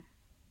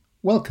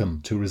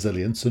Welcome to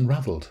Resilience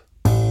Unravelled.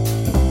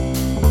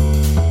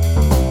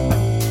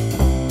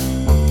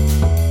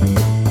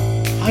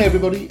 Hi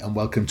everybody and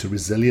welcome to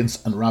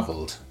Resilience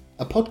Unravelled,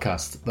 a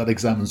podcast that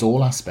examines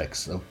all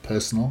aspects of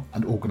personal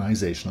and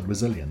organisational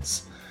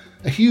resilience.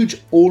 A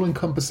huge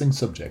all-encompassing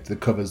subject that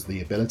covers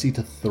the ability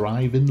to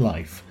thrive in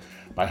life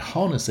by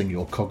harnessing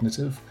your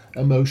cognitive,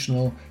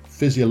 emotional,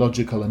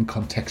 physiological and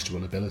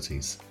contextual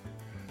abilities.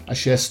 I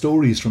share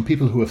stories from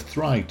people who have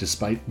thrived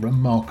despite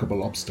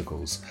remarkable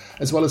obstacles,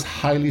 as well as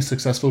highly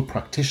successful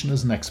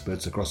practitioners and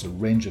experts across a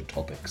range of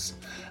topics.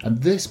 And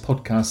this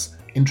podcast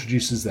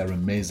introduces their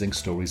amazing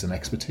stories and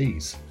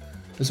expertise,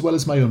 as well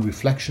as my own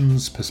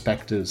reflections,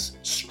 perspectives,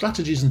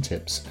 strategies and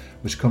tips,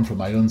 which come from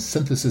my own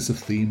synthesis of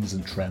themes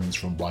and trends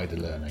from wider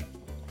learning.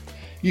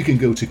 You can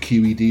go to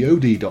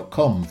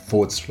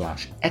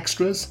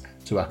qedod.com/extras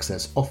to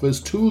access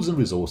offers, tools and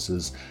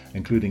resources,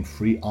 including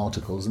free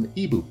articles and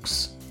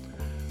ebooks.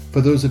 For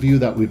those of you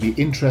that would be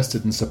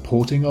interested in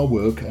supporting our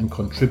work and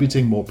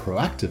contributing more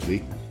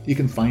proactively, you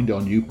can find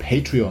our new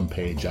Patreon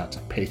page at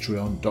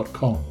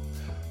patreon.com.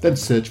 Then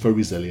search for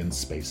Resilience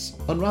Space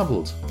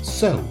Unravelled.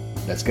 So,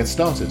 let's get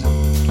started.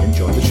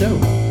 Enjoy the show.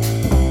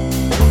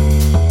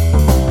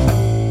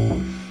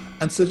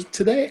 And so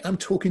today I'm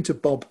talking to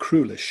Bob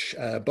Krulish.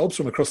 Bob's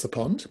from across the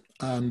pond,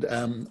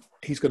 and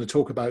he's going to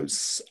talk about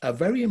a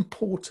very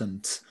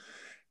important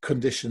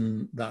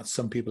condition that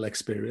some people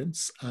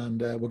experience,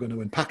 and we're going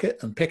to unpack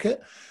it and pick it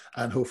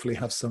and hopefully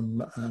have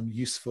some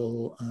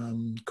useful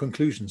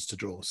conclusions to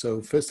draw.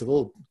 So first of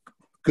all,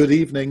 good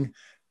evening,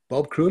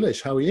 Bob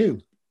Krulish. How are you?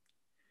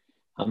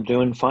 I'm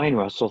doing fine,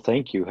 Russell.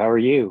 Thank you. How are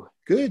you?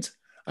 Good.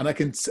 And I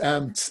can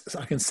sense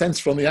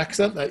from the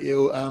accent that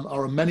you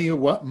are many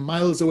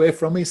miles away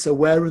from me. So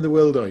where in the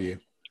world are you?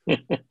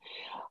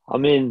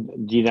 I'm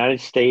in the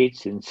United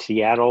States, in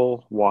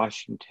Seattle,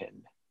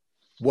 Washington.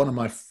 One of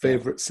my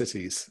favorite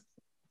cities.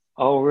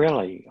 Oh,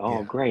 really? Oh,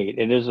 yeah. Great.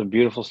 It is a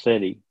beautiful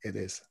city. It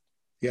is.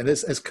 Yeah, and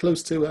it's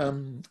close to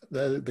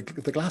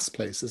the glass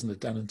place, isn't it,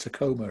 down in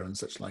Tacoma and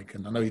such like.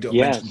 And I know you don't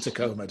mention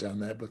Tacoma down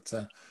there, but...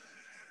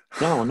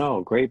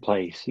 No, great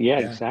place. Yeah,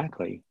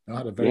 exactly. I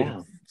had a very...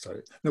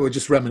 Sorry. No, we're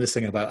just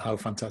reminiscing about how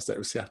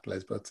fantastic Seattle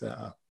is, but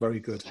very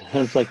good.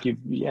 Sounds like you,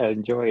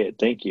 enjoy it.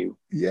 Thank you.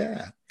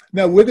 Yeah.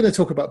 Now, we're going to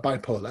talk about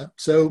bipolar.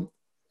 So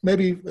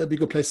maybe that'd be a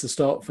good place to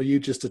start for you,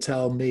 just to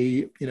tell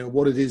me,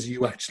 what it is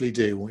you actually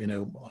do.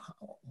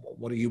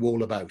 What are you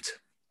all about?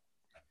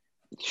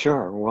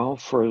 Sure. Well,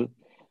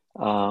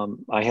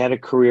 I had a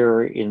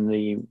career in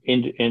the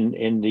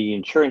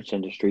insurance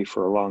industry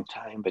for a long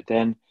time, but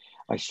then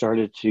I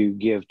started to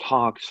give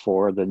talks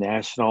for the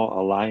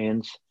National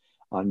Alliance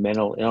on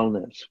Mental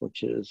Illness,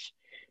 which is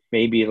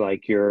maybe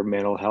like your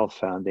mental health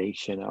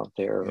foundation out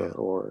there,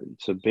 or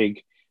it's a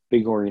big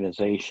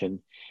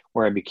organization,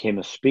 where I became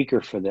a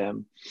speaker for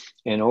them.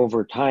 And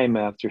over time,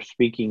 after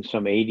speaking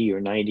some 80 or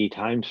 90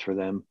 times for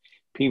them,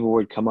 people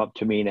would come up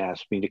to me and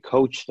ask me to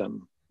coach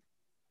them.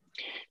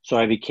 So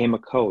I became a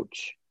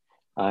coach.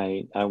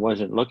 I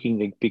wasn't looking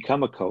to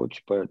become a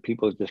coach, but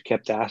people just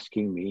kept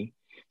asking me.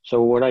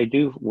 So what I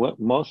do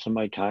most of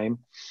my time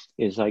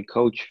is I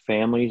coach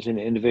families and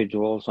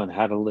individuals on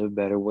how to live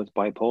better with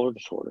bipolar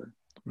disorder.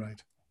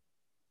 Right.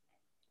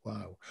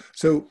 Wow.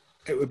 So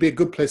it would be a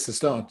good place to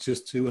start,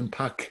 just to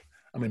unpack.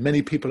 I mean,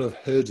 many people have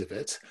heard of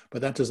it,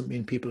 but that doesn't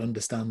mean people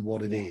understand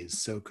what it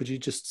is. So could you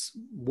just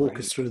walk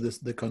us through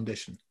the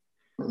condition?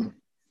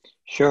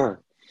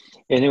 Sure.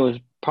 And it was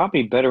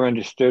probably better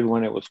understood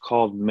when it was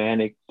called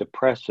manic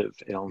depressive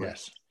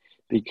illness,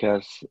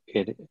 because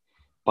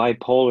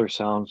bipolar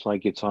sounds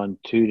like it's on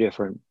two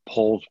different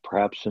poles,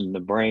 perhaps in the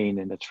brain,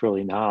 and it's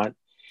really not.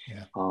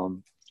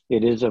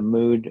 It is a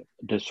mood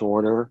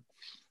disorder.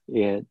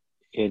 It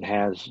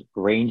has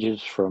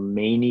ranges from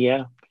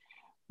mania,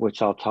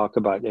 which I'll talk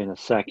about in a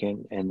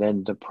second, and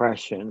then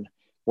depression,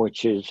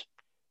 which is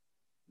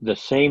the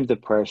same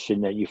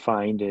depression that you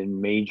find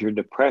in major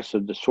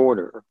depressive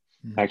disorder.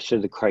 Actually,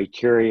 the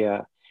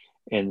criteria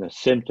and the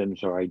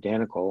symptoms are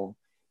identical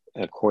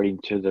according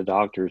to the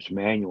doctor's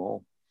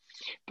manual.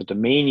 But the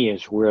mania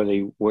is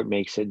what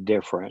makes it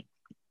different.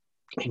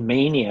 And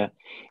mania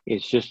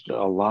is just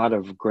a lot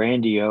of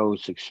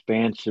grandiose,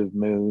 expansive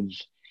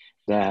moods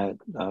that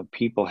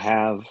people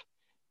have,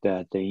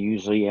 that they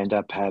usually end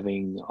up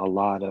having a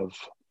lot of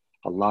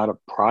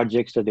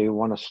projects that they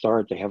want to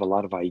start. They have a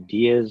lot of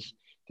ideas.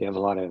 They have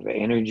a lot of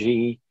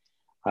energy.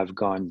 I've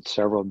gone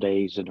several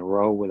days in a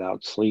row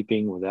without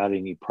sleeping, without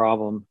any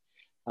problem.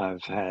 I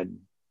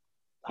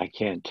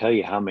can't tell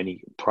you how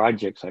many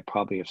projects I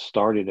probably have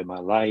started in my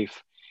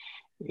life.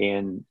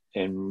 And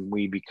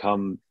we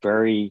become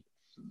very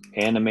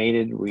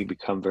animated. We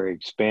become very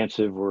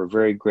expansive. We're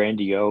very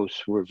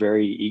grandiose. We're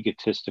very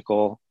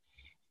egotistical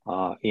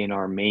in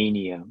our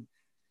mania.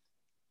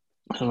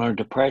 And our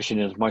depression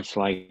is much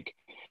like,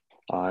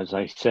 as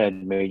I said,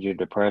 major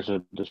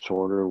depressive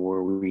disorder,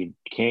 where we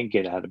can't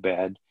get out of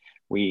bed.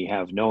 We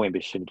have no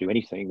ambition to do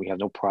anything. We have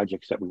no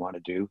projects that we want to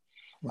do.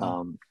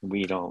 Wow.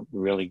 We don't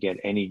really get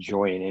any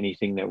joy in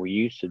anything that we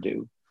used to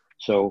do.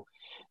 So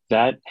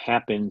that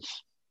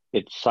happens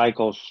it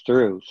cycles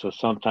through. So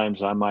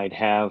sometimes I might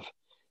have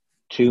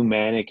two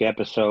manic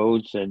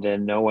episodes and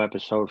then no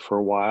episode for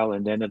a while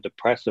and then a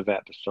depressive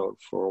episode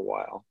for a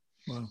while.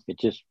 Wow.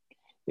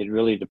 It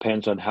really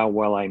depends on how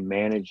well I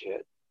manage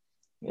it.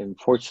 And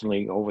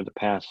fortunately, over the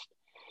past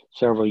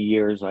several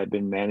years, I've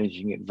been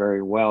managing it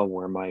very well,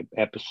 where my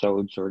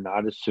episodes are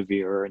not as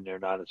severe and they're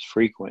not as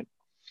frequent.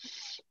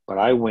 But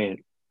I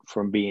went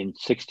from being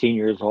 16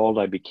 years old,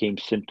 I became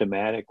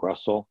symptomatic,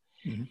 Russell,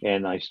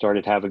 and I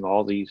started having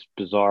all these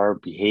bizarre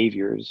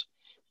behaviors.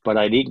 But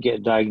I didn't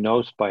get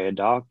diagnosed by a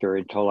doctor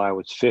until I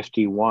was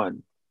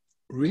 51,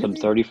 some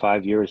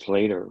 35 years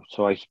later.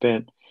 So I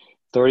spent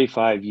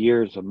 35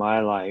 years of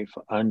my life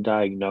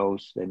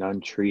undiagnosed and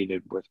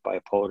untreated with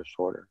bipolar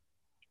disorder.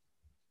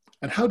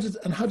 And how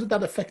did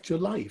that affect your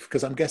life?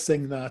 Because I'm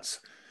guessing that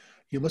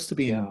you must have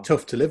been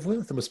tough to live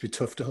with. It must be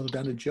tough to hold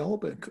down a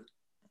job.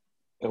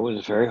 It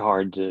was very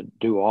hard to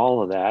do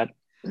all of that.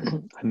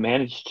 I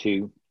managed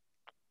to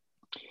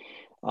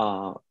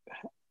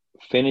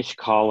finish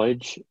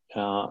college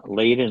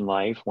late in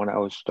life. When I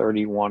was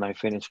 31, I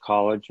finished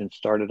college and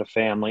started a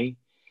family.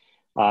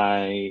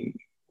 I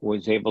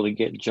was able to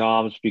get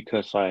jobs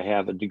because I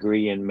have a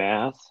degree in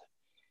math,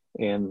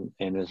 and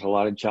there's a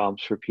lot of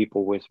jobs for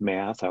people with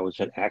math. I was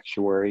an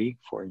actuary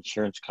for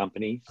insurance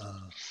companies,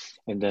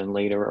 and then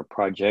later a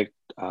project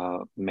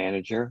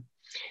manager.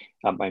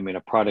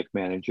 A product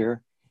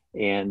manager,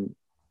 and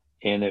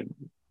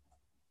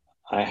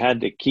I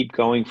had to keep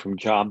going from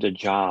job to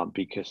job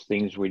because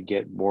things would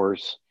get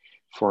worse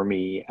for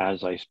me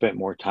as I spent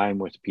more time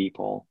with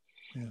people.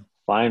 Yeah.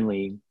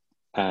 Finally,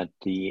 at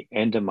the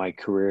end of my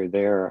career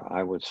there,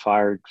 I was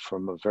fired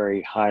from a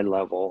very high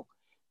level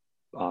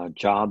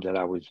job that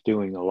I was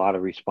doing, a lot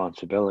of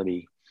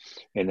responsibility,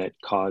 and it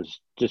caused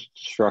just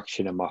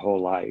destruction in my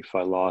whole life.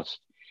 I lost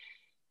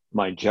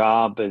my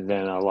job, and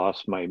then I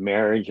lost my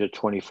marriage of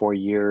 24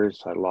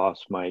 years. I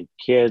lost my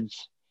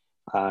kids.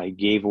 I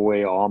gave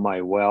away all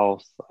my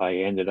wealth. I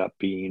ended up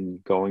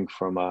going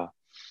from a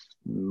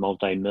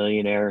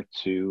multimillionaire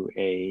to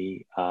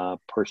a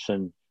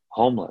person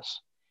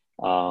homeless.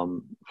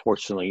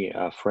 Fortunately,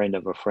 a friend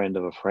of a friend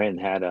of a friend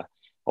had a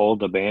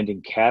old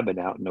abandoned cabin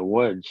out in the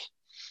woods,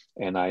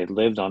 and I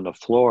lived on the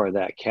floor of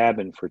that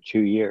cabin for 2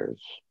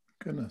 years.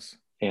 Goodness.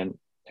 And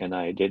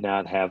I did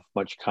not have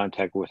much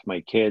contact with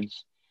my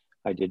kids.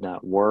 I did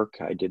not work.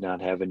 I did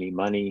not have any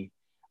money.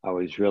 I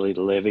was really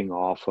living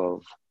off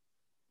of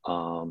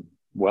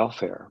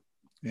welfare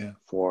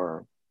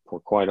for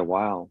quite a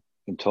while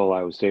until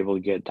I was able to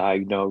get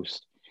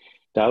diagnosed.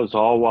 That was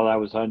all while I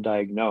was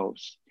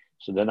undiagnosed.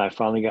 So then I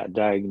finally got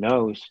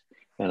diagnosed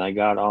and I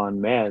got on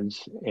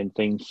meds and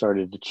things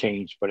started to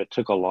change, but it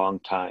took a long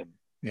time.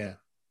 Yeah.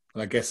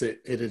 Well, I guess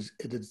it has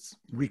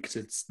wreaked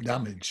its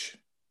damage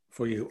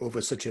for you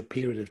over such a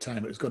period of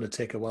time. It was going to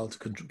take a while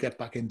to get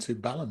back into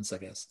balance, I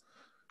guess.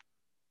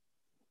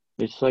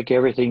 It's like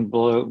everything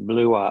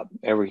blew up,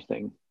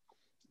 everything.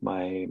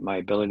 My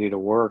ability to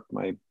work,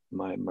 my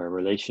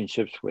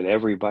relationships with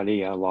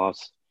everybody. I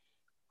lost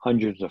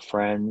hundreds of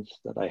friends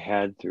that I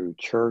had through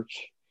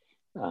church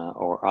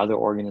or other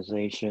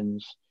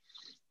organizations,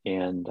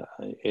 and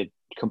it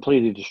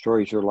completely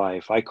destroys your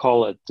life. I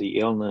call it the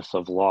illness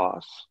of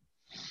loss.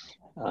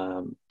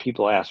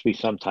 People ask me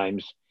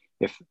sometimes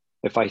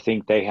if I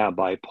think they have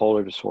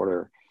bipolar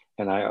disorder,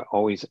 and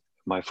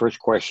my first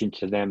question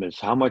to them is,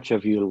 how much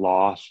have you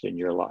lost in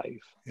your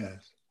life?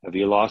 Yes. Have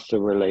you lost a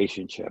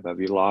relationship? Have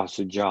you lost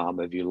a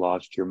job? Have you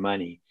lost your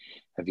money?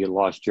 Have you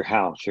lost your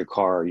house, your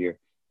car,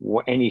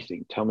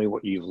 anything? Tell me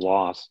what you've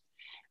lost.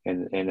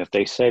 And if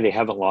they say they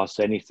haven't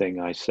lost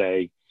anything, I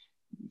say,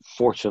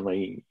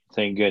 fortunately,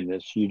 thank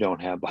goodness you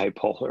don't have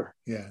bipolar.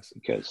 Yes.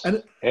 Because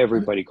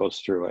everybody goes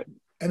through it.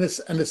 And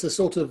it's a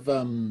sort of,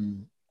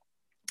 when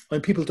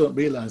people don't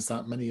realize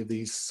that many of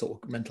these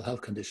sort of mental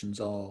health conditions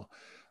are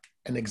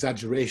an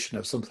exaggeration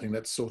of something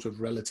that's sort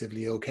of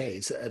relatively okay.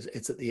 It's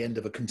at the end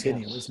of a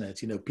continuum, isn't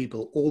it? You know,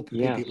 people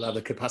have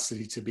the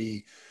capacity to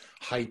be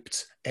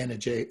hyped,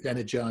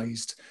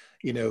 energized,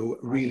 you know,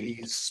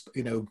 really,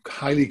 you know,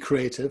 highly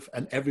creative,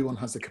 and everyone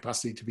has the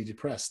capacity to be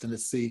depressed. And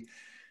it's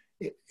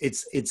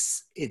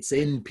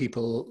in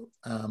people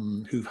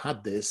who've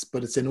had this,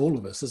 but it's in all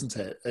of us, isn't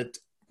it?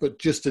 But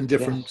just in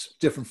different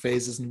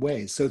phases and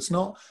ways. So it's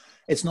not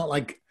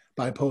like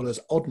bipolar's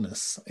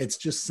oddness. It's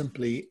just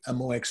simply a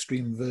more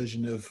extreme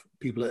version of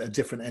people at a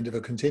different end of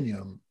a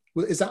continuum.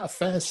 Is that a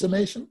fair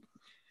summation?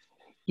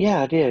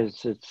 Yeah, it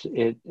is.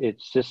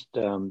 It's just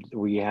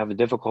we have a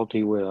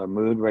difficulty with our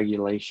mood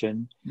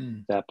regulation.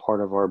 That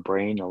part of our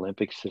brain, the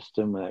limbic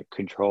system, that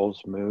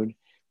controls mood.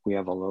 We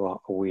have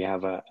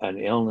an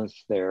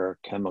illness there,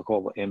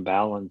 chemical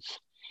imbalance.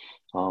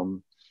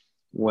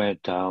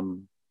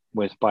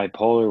 With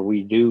bipolar,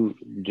 we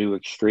do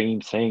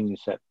extreme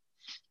things that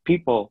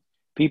people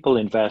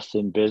invest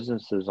in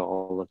businesses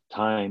all the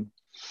time,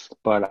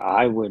 but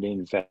I would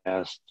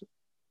invest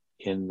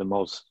in the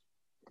most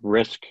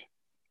risky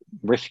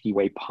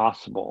way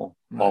possible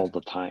all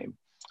the time.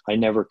 I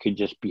never could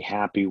just be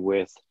happy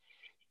with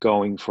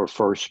going for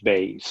first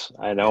base.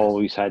 I'd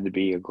always had to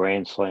be a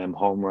grand slam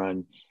home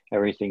run.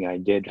 Everything I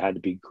did had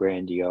to be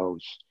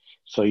grandiose.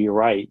 So you're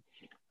right.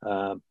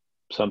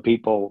 Some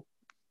people,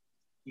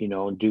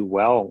 do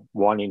well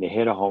wanting to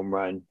hit a home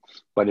run,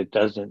 but it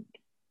doesn't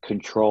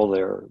control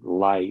their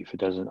life. It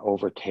doesn't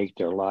overtake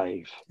their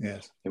life.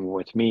 Yes. And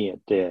with me,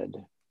 it did.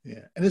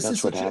 Yeah. And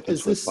that's what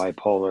happens with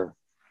bipolar.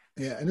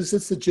 Yeah. And is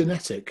this a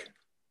genetic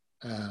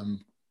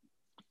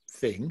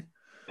thing?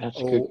 That's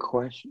a good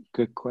question.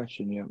 Good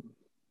question. Yeah.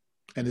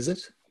 And is it?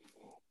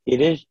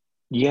 It is.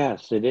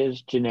 Yes, it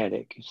is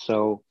genetic.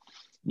 So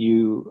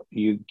you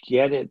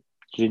get it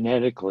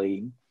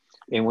genetically.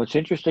 And what's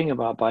interesting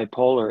about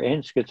bipolar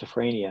and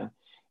schizophrenia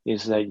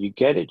is that you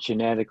get it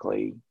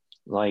genetically.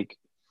 Like,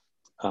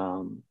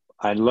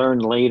 I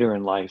learned later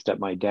in life that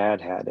my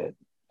dad had it,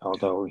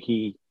 although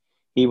he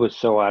was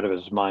so out of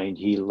his mind,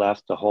 he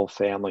left the whole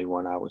family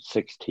when I was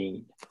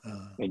 16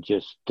 and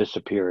just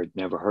disappeared,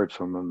 never heard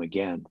from him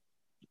again.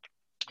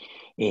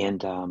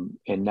 And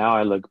now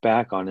I look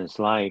back on his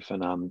life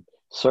and I'm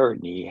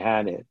certain he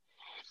had it.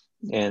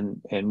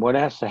 And what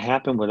has to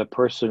happen with a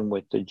person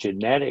with the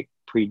genetic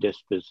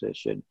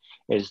predisposition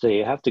is they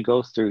have to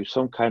go through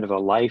some kind of a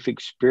life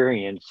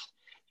experience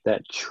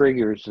that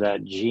triggers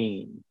that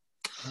gene.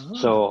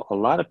 So a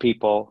lot of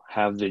people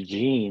have the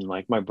gene,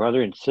 like my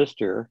brother and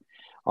sister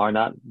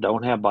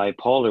don't have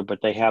bipolar,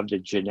 but they have the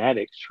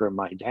genetics from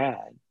my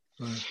dad.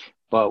 Right.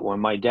 But when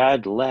my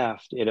dad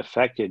left, it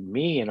affected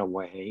me in a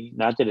way,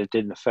 not that it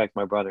didn't affect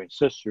my brother and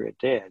sister, it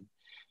did,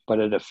 but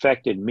it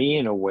affected me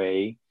in a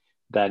way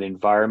that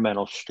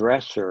environmental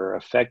stressor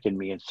affected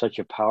me in such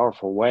a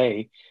powerful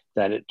way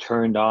that it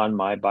turned on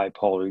my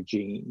bipolar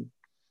gene.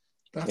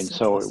 And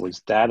so it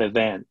was that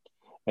event.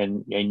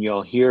 And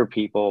you'll hear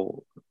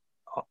people,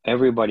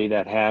 everybody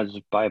that has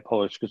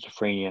bipolar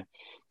schizophrenia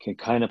can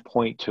kind of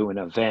point to an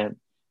event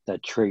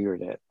that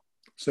triggered it.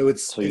 So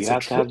you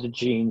have to have the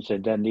genes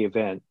and then the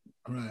event.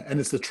 Right. And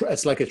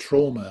it's like a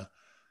trauma.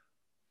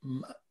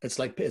 It's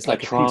like a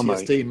trauma.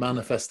 PTSD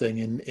manifesting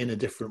in a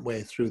different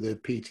way through the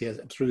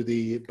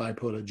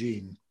bipolar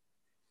gene.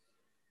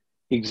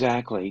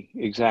 Exactly.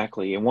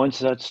 And once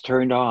that's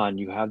turned on,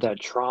 you have that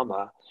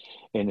trauma,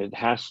 and it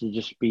has to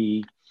just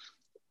be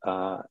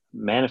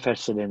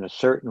manifested in a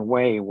certain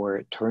way where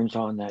it turns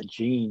on that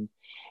gene.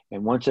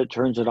 And once it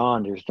turns it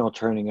on, there's no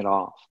turning it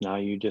off. Now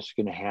you're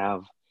going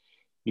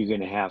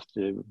to have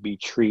to be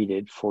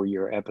treated for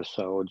your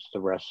episodes the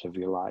rest of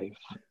your life.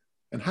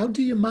 And how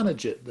do you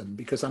manage it then?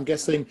 Because I'm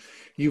guessing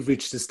you've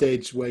reached a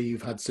stage where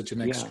you've had such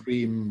an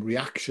extreme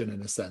reaction,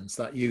 in a sense,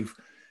 that you've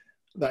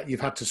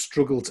had to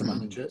struggle to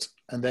manage it,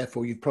 and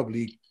therefore you've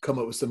probably come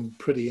up with some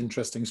pretty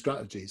interesting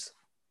strategies.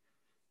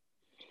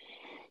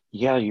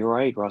 Yeah, you're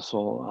right,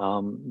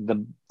 Russell.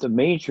 The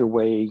major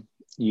way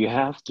you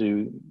have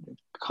to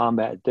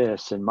combat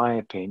this, in my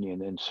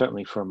opinion, and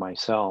certainly for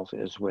myself,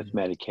 is with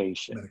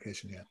medication.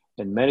 Medication, yeah.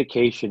 And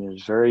medication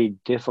is very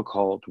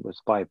difficult with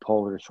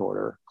bipolar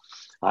disorder.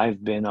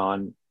 I've been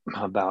on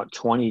about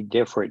 20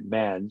 different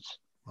meds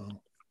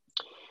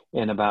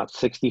and about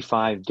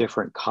 65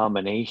 different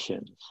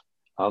combinations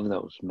of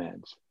those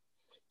meds.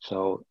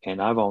 So, and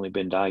I've only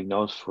been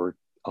diagnosed for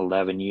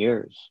 11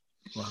 years.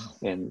 Wow.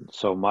 And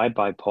so my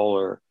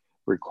bipolar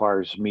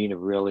requires me to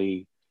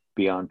really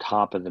be on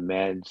top of the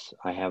meds.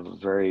 I have a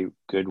very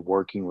good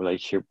working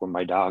relationship with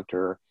my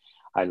doctor.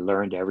 I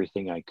learned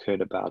everything I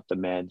could about the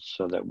meds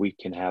so that we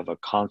can have a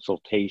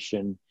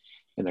consultation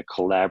and a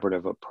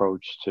collaborative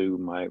approach to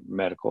my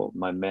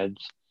meds.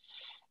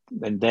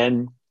 And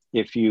then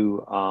if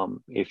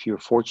you're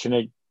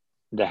fortunate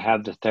to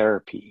have the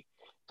therapy,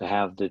 to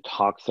have the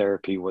talk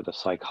therapy with a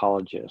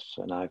psychologist,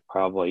 and I've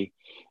probably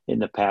in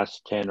the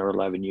past 10 or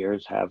 11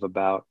 years have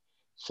about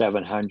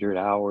 700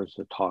 hours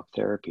of talk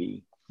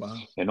therapy. Wow.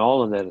 And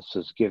all of this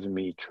has given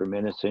me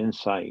tremendous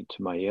insight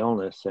to my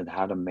illness and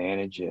how to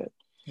manage it.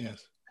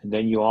 Yes. And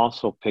then you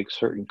also pick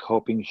certain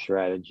coping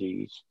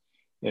strategies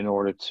in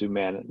order to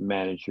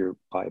manage your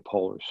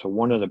bipolar. So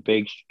one of the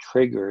big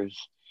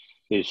triggers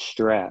is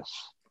stress,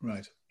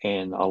 right,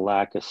 and a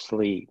lack of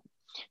sleep.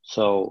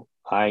 So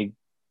I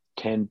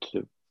tend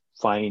to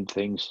find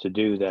things to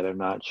do that are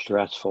not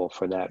stressful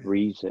for that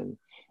reason.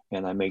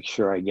 And I make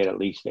sure I get at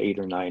least 8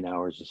 or 9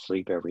 hours of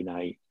sleep every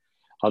night.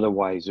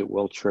 Otherwise, it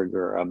will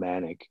trigger a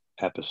manic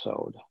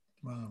episode.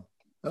 Wow.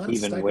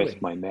 Even with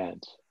my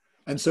meds.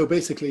 And so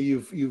basically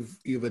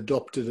you've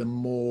adopted a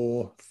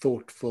more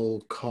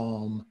thoughtful,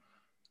 calm,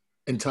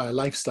 entire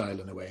lifestyle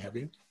in a way, have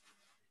you?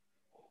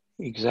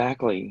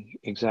 Exactly.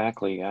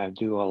 I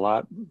do a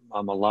lot.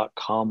 I'm a lot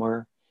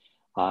calmer.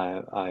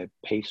 I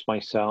pace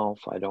myself.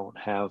 I don't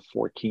have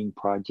 14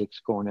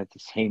 projects going at the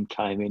same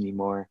time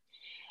anymore.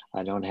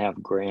 I don't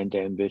have grand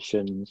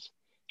ambitions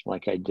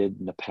like I did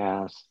in the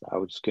past. I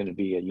was going to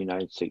be a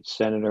United States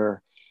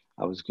Senator.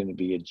 I was going to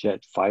be a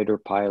jet fighter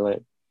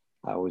pilot.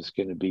 I was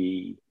going to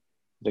be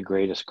the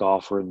greatest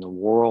golfer in the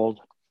world.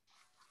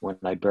 When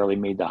I barely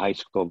made the high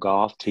school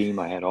golf team,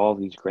 I had all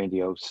these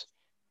grandiose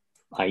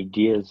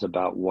ideas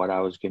about what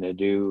I was going to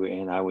do.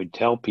 And I would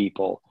tell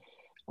people,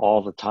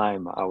 all the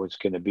time I was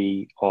going to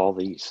be all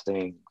these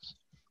things.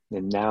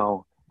 And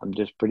now I'm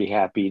just pretty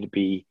happy to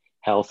be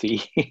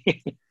healthy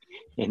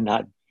and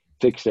not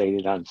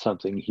fixated on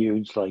something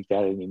huge like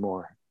that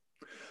anymore.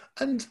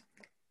 And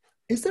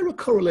is there a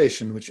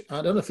correlation, which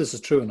I don't know if this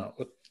is true or not,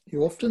 but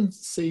you often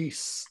see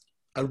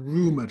a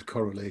rumored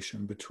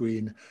correlation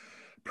between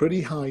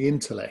pretty high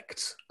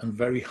intellect and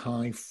very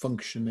high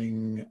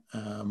functioning.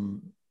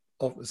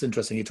 It's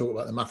interesting you talk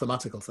about the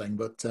mathematical thing,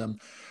 but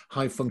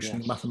high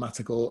functioning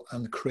mathematical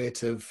and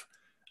creative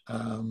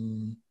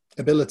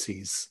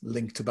abilities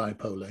linked to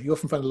bipolar. You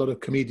often find a lot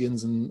of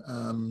comedians and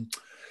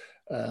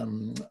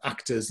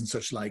actors and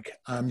such like,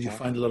 and you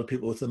find a lot of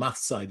people with the math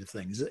side of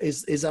things.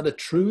 Is that a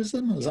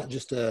truism, or is that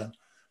just a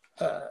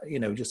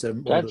just a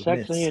That's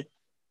actually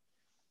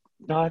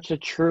no, it's a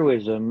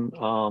truism.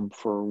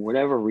 For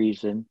whatever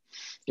reason,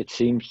 it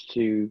seems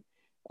to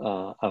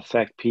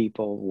affect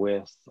people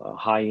with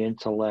high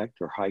intellect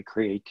or high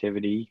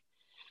creativity.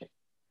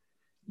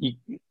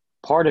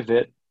 Part of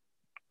it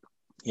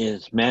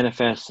is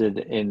manifested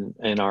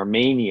in our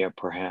mania,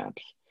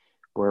 perhaps,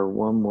 where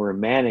when we're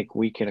manic,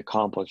 we can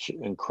accomplish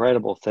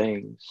incredible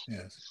things.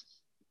 Yes.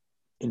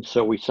 And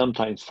so we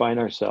sometimes find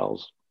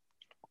ourselves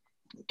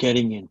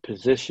getting in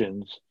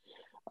positions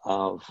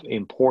of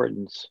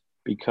importance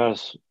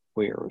because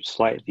we're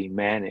slightly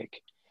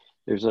manic.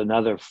 There's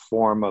another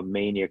form of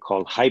mania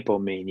called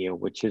hypomania,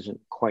 which isn't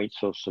quite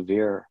so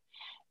severe.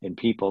 And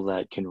people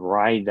that can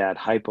ride that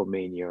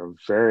hypomania are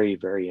very,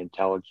 very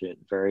intelligent,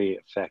 very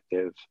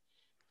effective,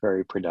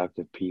 very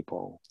productive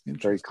people,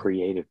 very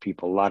creative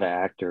people, a lot of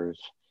actors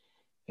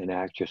and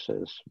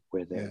actresses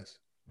with it. Yes.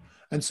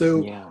 And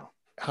so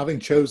having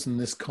chosen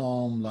this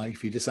calm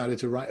life, you decided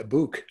to write a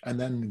book and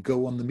then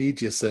go on the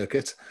media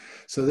circuit.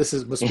 So this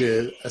must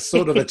be a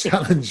sort of a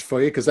challenge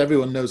for you, because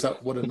everyone knows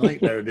that what a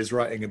nightmare it is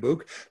writing a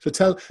book. So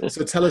tell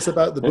us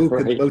about the book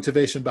and the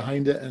motivation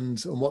behind it and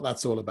what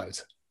that's all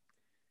about.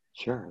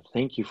 Sure.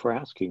 Thank you for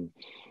asking.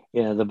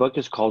 Yeah, the book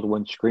is called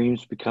When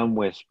Screams Become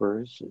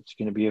Whispers. It's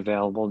going to be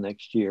available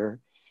next year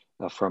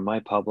from my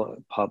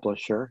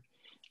publisher.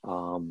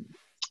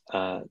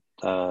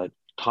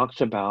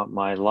 Talks about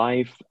my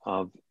life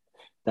of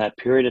that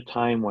period of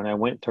time when I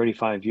went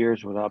 35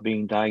 years without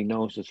being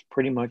diagnosed. Is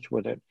pretty much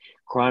what it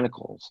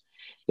chronicles.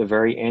 The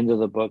very end of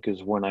the book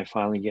is when I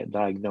finally get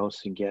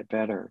diagnosed and get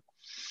better.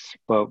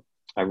 But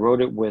I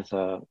wrote it with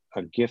a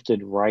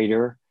gifted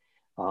writer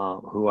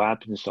who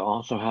happens to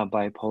also have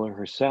bipolar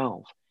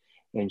herself.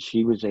 And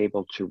she was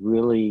able to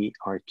really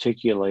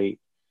articulate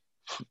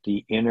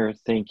the inner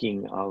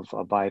thinking of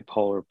a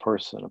bipolar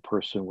person, a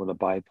person with a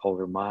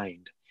bipolar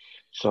mind.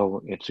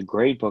 So it's a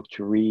great book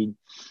to read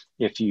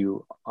if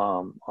you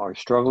are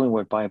struggling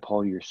with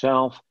bipolar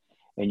yourself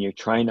and you're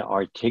trying to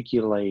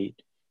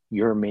articulate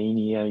your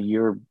mania,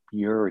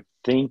 your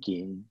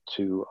thinking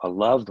to a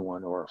loved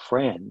one or a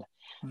friend.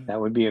 That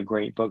would be a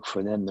great book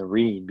for them to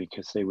read,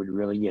 because they would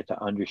really get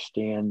to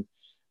understand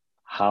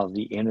how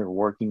the inner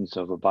workings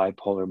of a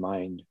bipolar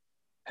mind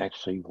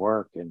actually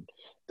work and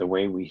the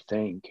way we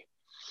think.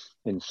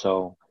 And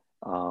so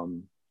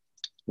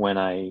when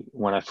I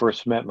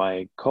first met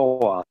my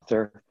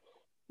co-author,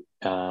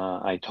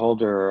 I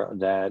told her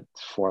that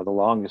for the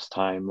longest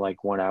time,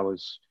 like when I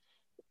was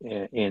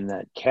in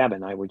that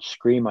cabin, I would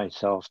scream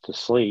myself to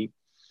sleep,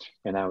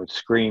 and I would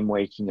scream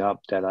waking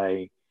up that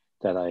I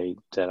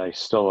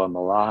still am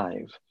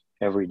alive.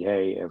 Every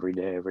day.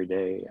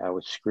 I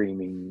was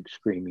screaming.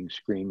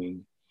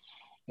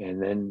 And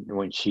then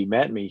when she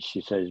met me, she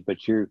says,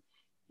 "But you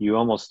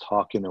almost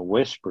talk in a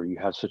whisper. You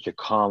have such a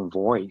calm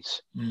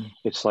voice.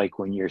 It's like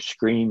when your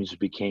screams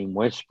became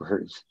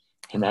whispers."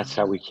 And that's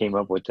how we came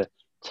up with the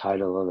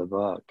title of the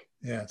book.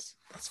 Yes,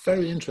 that's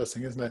very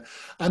interesting, isn't it?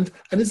 And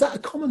is that a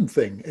common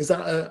thing? Is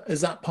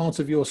that part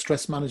of your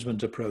stress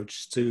management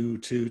approach to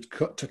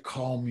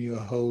calm your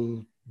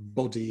whole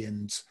body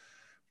and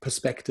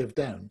perspective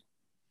down?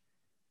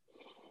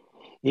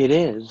 It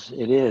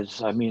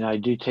is. I mean, I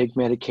do take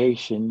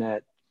medication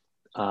that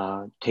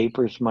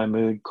tapers my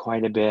mood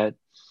quite a bit.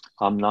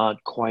 I'm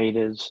not quite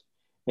as,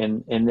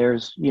 and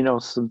there's,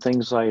 some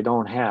things I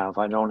don't have.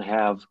 I don't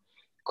have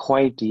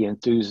quite the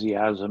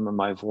enthusiasm in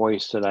my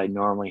voice that I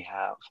normally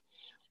have,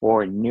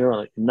 or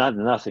nearly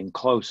nothing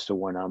close to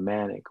when I'm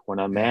manic. When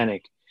I'm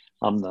manic,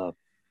 I'm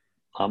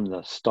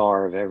the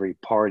star of every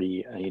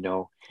party.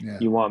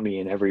 You want me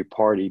in every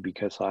party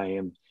because I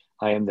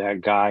am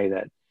that guy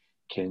that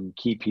can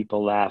keep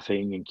people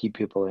laughing and keep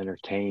people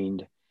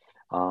entertained.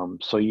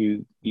 So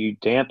you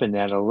dampen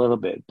that a little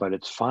bit, but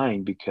it's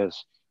fine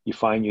because you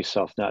find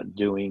yourself not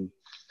doing,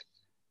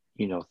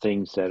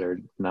 things that are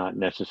not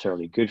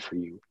necessarily good for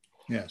you.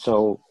 Yes.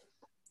 So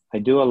I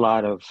do a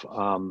lot of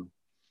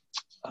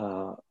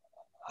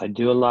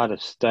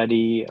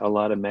study, a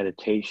lot of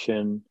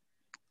meditation.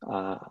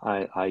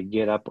 I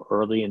get up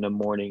early in the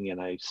morning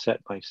and I set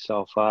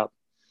myself up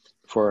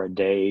for a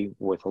day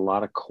with a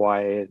lot of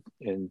quiet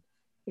and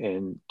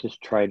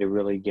just try to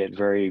really get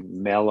very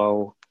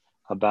mellow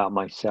about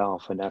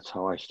myself. And that's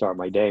how I start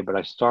my day. But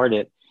I start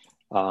it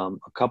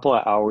a couple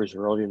of hours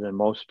earlier than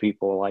most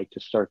people like to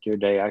start their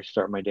day. I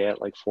start my day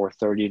at like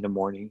 4:30 in the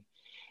morning,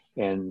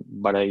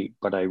 but I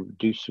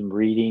do some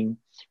reading,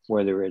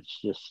 whether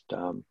it's just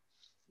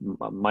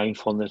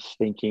mindfulness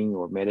thinking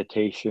or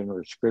meditation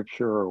or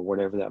scripture or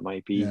whatever that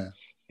might be. Yeah.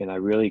 And I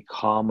really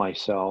calm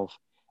myself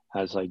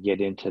as I get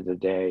into the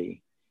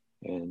day.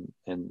 And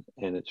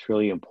it's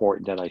really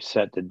important that I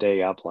set the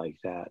day up like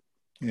that.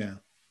 Yeah.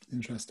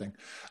 Interesting.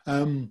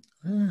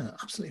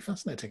 Absolutely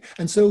fascinating.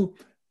 And so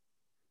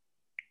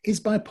is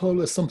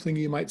bipolar something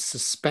you might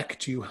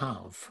suspect you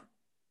have?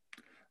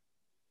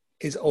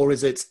 Is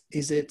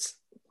it,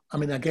 I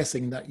mean, I'm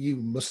guessing that you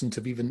mustn't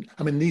have even,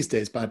 I mean, these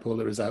days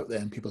bipolar is out there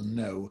and people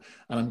know,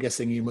 and I'm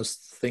guessing you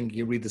must think,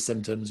 you read the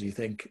symptoms, you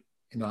think,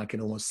 I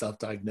can almost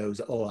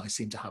self-diagnose, oh, I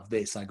seem to have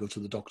this, I go to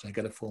the doctor, I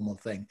get a formal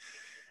thing.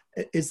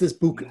 Is this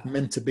book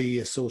meant to be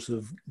a sort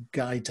of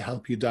guide to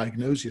help you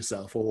diagnose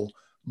yourself, or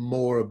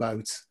more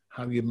about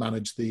how you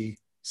manage the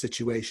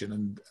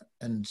situation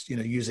and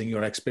using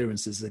your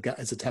experiences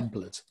as a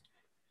template?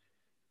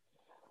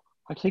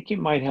 I think it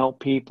might help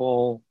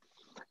people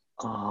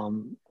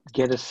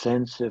get a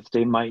sense if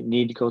they might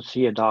need to go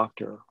see a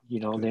doctor.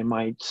 Good. They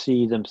might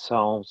see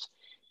themselves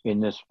in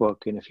this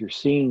book. And if you're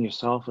seeing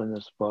yourself in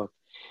this book,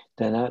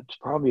 then that's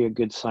probably a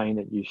good sign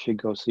that you should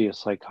go see a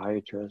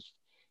psychiatrist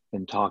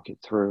and talk it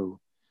through.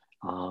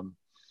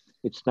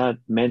 It's not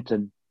meant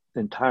to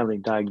entirely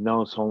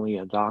diagnose, only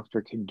a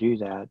doctor can do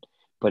that,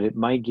 but it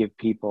might give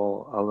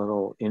people a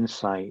little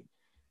insight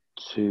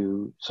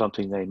to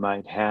something they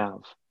might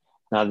have.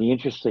 Now, the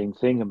interesting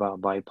thing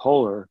about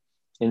bipolar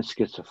and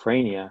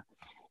schizophrenia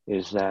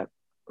is that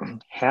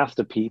half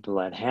the people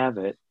that have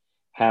it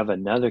have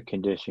another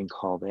condition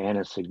called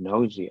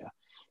anosognosia.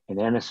 And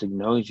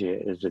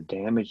anosognosia is a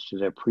damage to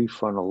their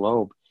prefrontal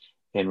lobe.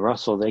 And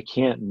Russell, they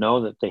can't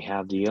know that they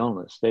have the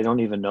illness. They don't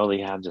even know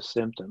they have the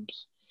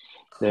symptoms.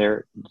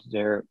 The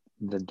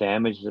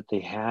damage that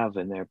they have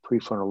in their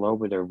prefrontal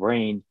lobe of their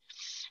brain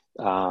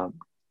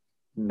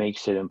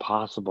makes it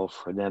impossible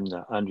for them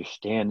to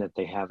understand that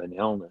they have an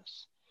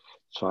illness.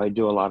 So I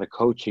do a lot of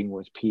coaching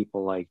with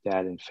people like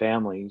that in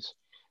families,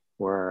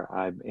 where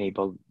I'm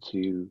able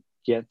to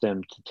get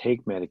them to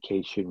take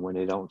medication when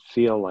they don't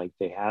feel like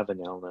they have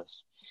an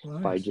illness,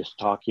 Right. by just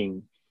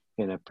talking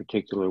in a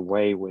particular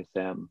way with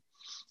them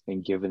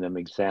and giving them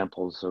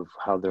examples of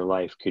how their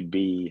life could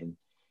be. And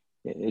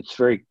it's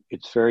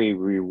very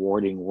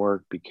rewarding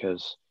work,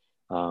 because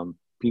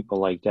people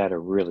like that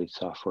are really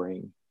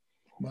suffering.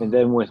 Wow. And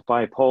then with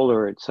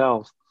bipolar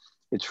itself,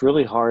 it's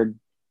really hard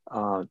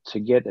to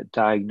get it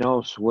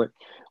diagnosed. What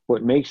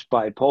makes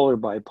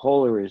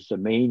bipolar is the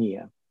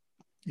mania.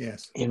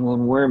 Yes. And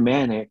when we're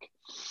manic,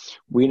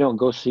 we don't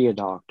go see a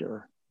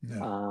doctor.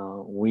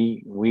 No.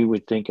 We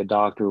would think a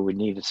doctor would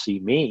need to see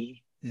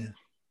me. Yeah.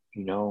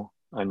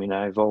 I mean,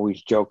 I've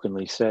always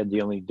jokingly said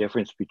the only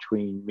difference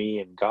between me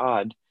and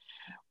God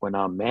when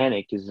I'm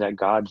manic is that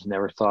God's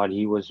never thought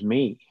he was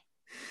me,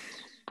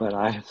 but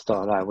I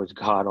thought I was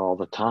God all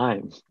the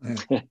time.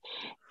 Yeah.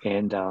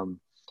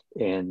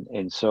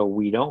 and so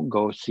we don't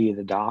go see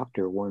the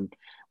doctor when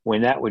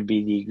that would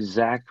be the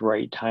exact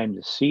right time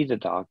to see the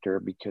doctor,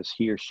 because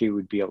he or she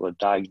would be able to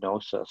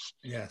diagnose us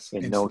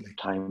in no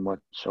time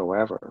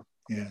whatsoever.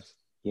 Yes.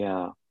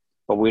 Yeah.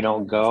 But we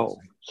don't go.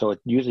 So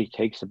it usually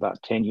takes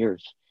about 10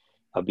 years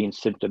of being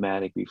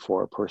symptomatic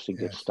before a person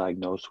gets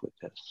diagnosed with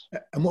this.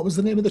 And what was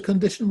the name of the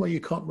condition where you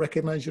can't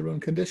recognize your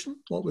own condition?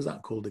 What was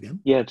that called again?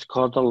 Yeah, it's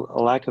called a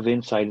lack of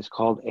insight. It's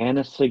called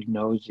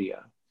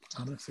anosognosia.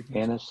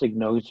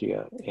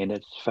 Anosognosia. And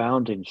it's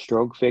found in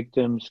stroke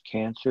victims,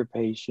 cancer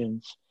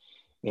patients,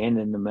 and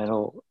in the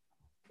mental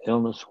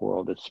illness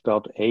world. It's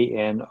spelled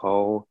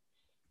ANOSOGNOSIA,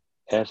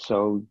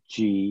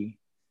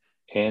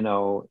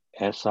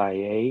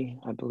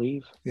 I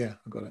believe. Yeah,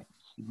 I got it.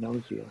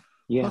 Agnosia.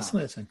 Yeah.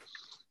 Fascinating.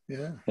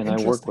 Yeah. And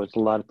I work with a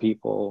lot of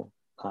people.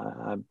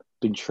 I've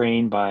been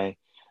trained by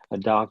a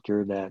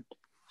doctor that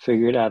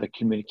figured out a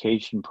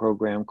communication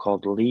program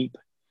called LEAP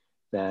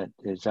that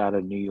is out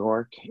of New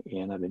York,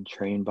 and I've been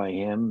trained by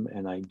him,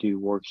 and I do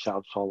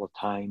workshops all the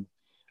time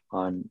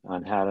on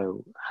how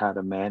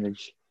to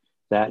manage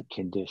that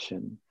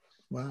condition.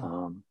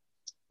 Wow.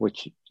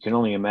 Which you can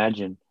only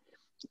imagine,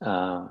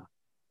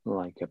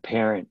 like a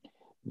parent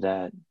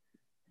that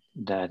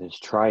has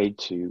tried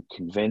to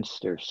convince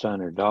their son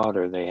or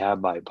daughter they have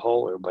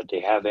bipolar, but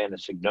they have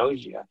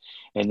anosognosia,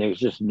 and there's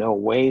just no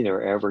way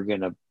they're ever going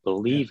to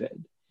believe it,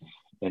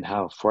 and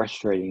how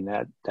frustrating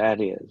that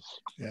is.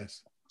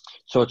 Yes.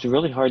 So it's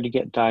really hard to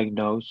get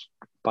diagnosed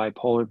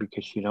bipolar,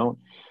 because you don't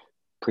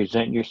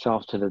present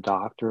yourself to the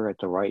doctor at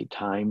the right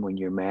time when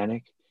you're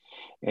manic.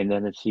 And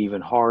then it's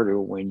even harder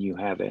when you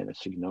have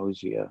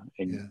anosognosia,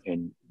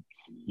 and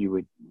you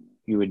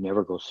would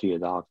never go see a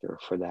doctor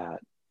for that.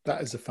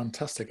 That is a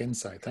fantastic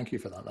insight. Thank you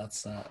for that.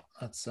 That's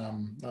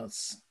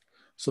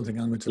something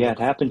I'm going to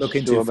look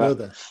into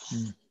further.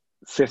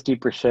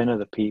 50% of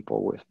the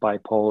people with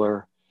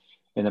bipolar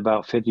and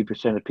about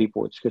 50% of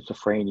people with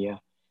schizophrenia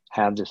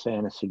have this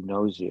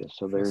anosognosia.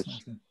 So there's,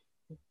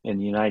 in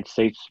the United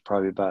States,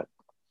 probably about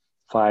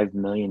 5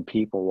 million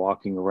people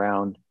walking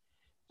around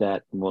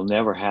that will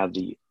never have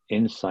the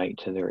insight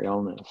to their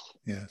illness.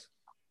 Yes.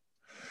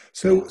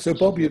 So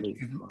Bob,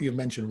 you've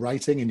mentioned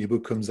writing, and your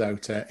book comes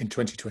out in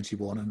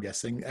 2021, I'm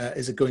guessing.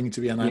 Is it going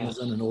to be on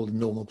Amazon and all the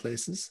normal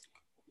places?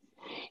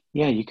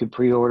 Yeah, you could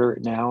pre-order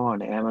it now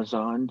on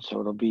Amazon.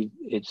 So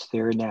it's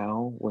there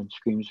now, When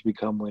Screams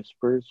Become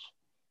Whispers.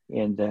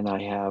 And then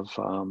I have,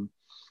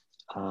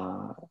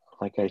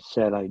 like I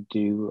said, I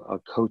do a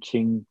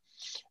coaching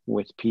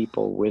with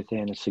people with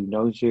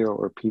anosognosia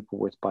or people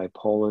with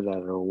bipolar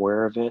that are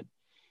aware of it.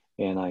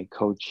 And I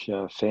coach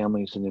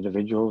families and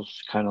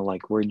individuals, kind of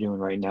like we're doing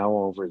right now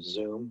over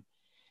Zoom.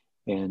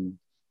 And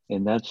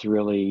that's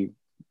really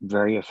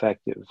very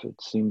effective. It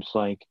seems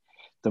like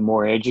the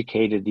more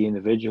educated the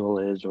individual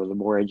is, or the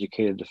more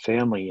educated the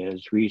family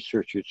is,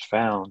 researchers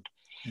found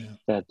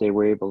that they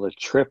were able to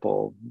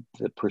triple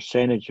the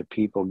percentage of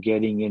people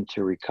getting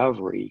into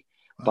recovery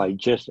by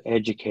just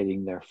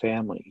educating their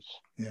families.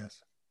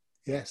 Yes,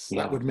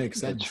 that would make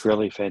sense. It's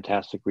really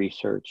fantastic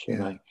research.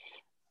 And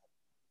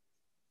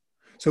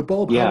so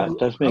Bob, it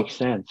does make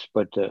sense,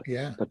 but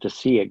to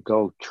see it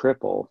go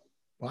triple.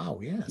 Wow,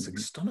 it's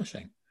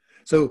astonishing.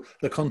 So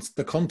the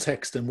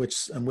context in which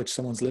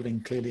someone's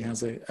living clearly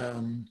has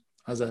an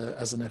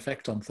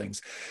effect on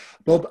things.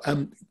 Bob,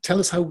 tell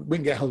us how we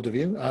can get hold of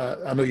you.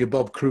 I know you're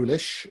Bob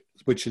Krulish,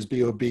 which is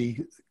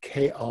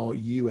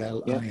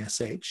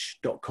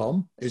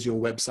BobKrulish.com is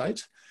your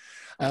website.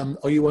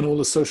 Are you on all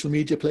the social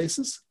media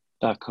places?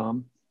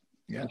 .com.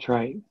 Yeah, that's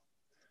right.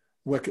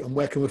 Where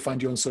can we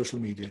find you on social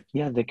media?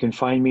 Yeah, they can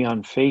find me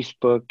on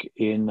Facebook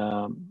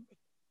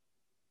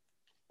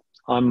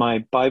on my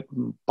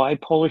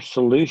Bipolar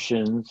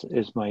Solutions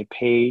is my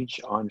page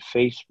on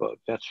Facebook.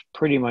 That's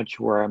pretty much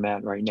where I'm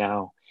at right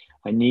now.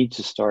 I need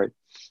to start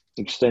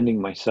extending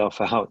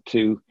myself out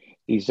to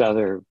these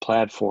other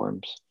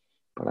platforms,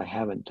 but I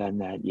haven't done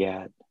that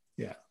yet.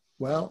 Yeah.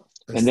 Well,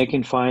 and they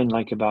can find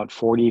like about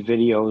 40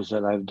 videos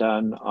that I've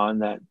done on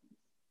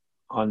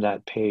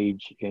that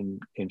page in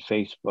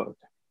Facebook.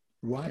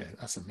 Right,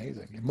 that's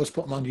amazing. You must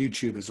put them on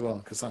YouTube as well,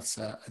 because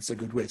it's a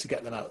good way to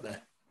get them out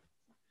there.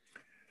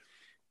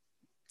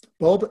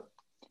 Bob,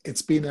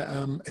 it's been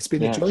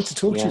a joy to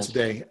talk to you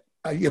today.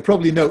 You're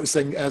probably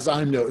noticing, as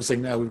I'm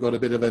noticing now, we've got a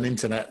bit of an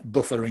internet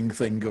buffering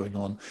thing going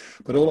on.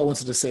 But all I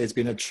wanted to say, it's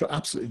been an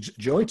absolute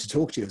joy to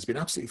talk to you. It's been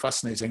absolutely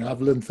fascinating.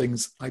 I've learned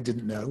things I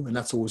didn't know, and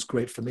that's always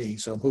great for me.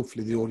 So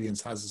hopefully the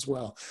audience has as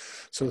well.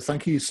 So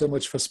thank you so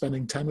much for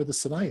spending time with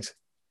us tonight.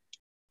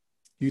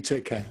 You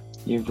take care.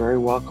 You're very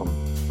welcome.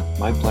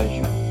 My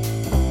pleasure.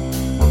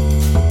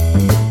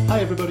 Hi,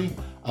 everybody.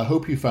 I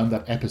hope you found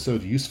that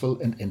episode useful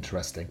and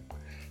interesting.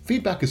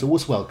 Feedback is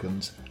always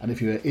welcomed, and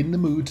if you're in the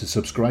mood to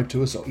subscribe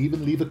to us or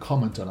even leave a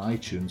comment on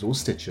iTunes or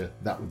Stitcher,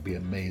 that would be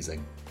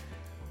amazing.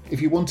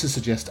 If you want to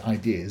suggest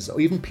ideas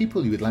or even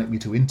people you would like me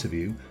to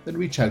interview, then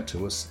reach out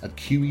to us at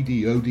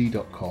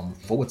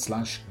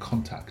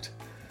qedod.com/contact.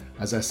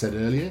 As I said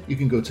earlier, you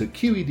can go to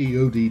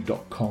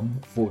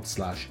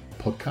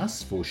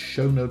qedod.com/podcasts for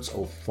show notes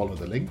or follow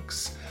the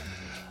links.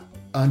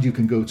 And you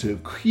can go to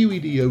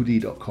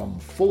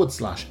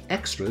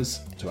qedod.com/extras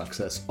to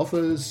access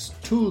offers,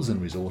 tools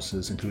and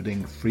resources,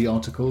 including free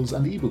articles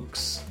and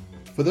ebooks.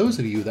 For those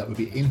of you that would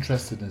be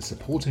interested in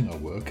supporting our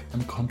work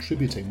and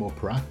contributing more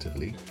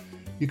proactively,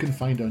 you can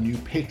find our new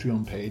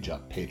Patreon page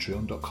at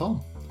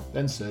patreon.com.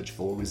 Then search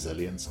for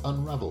Resilience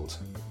Unraveled.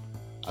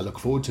 I look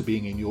forward to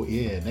being in your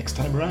ear next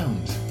time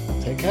around.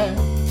 Take care.